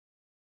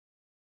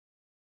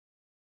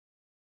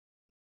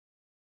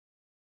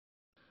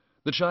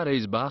The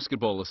Chinese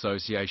Basketball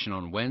Association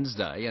on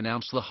Wednesday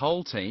announced the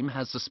whole team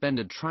has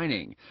suspended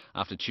training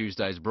after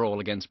Tuesday's brawl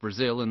against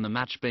Brazil in the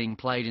match being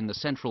played in the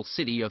central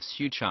city of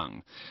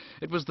Xuchang.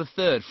 It was the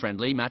third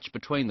friendly match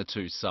between the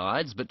two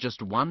sides, but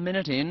just 1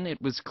 minute in,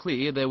 it was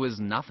clear there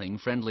was nothing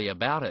friendly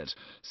about it.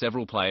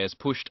 Several players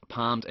pushed,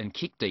 palmed and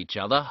kicked each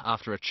other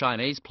after a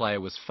Chinese player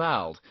was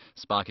fouled,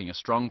 sparking a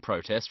strong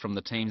protest from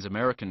the team's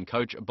American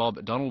coach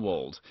Bob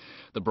Donaldwald.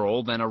 The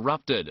brawl then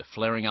erupted,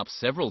 flaring up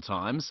several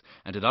times,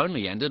 and it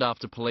only ended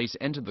after police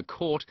entered the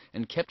court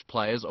and kept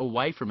players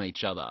away from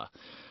each other.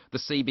 The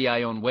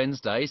CBA on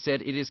Wednesday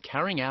said it is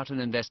carrying out an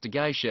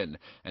investigation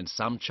and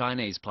some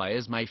Chinese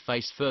players may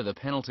face further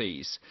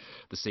penalties.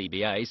 The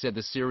CBA said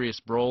the serious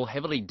brawl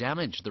heavily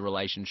damaged the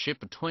relationship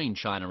between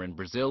China and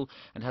Brazil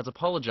and has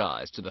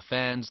apologised to the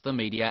fans, the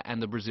media and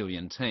the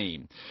Brazilian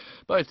team.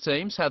 Both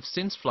teams have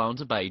since flown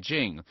to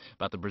Beijing,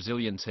 but the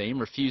Brazilian team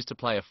refused to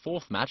play a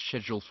fourth match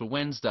scheduled for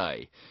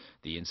Wednesday.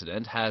 The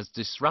incident has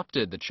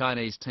disrupted the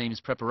Chinese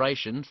team's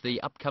preparation for the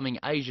upcoming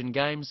Asian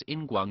Games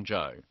in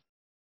Guangzhou.